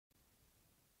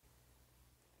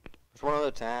It's one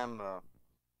other time,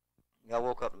 I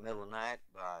woke up in the middle of the night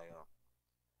by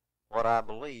what I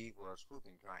believe was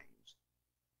whooping cranes.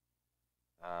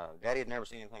 Daddy had never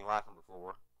seen anything like them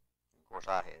before. Of course,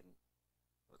 I hadn't.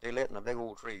 But they lit in a big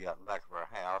old tree out in the back of our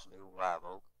house, a big old live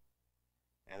oak.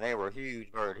 And they were a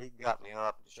huge bird. He got me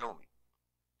up to show me.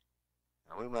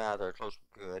 And we went out there as close as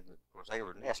we could. But of course, they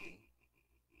were nesting.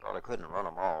 Probably couldn't run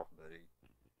them off, but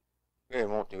he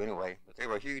didn't want to anyway. But they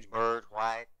were huge birds,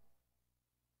 white,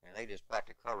 and they just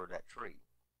practically covered that tree.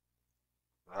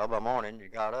 Well, by morning, you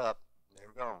got up, they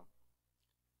were gone.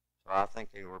 So I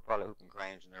think they were probably whooping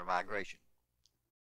cranes in their migration.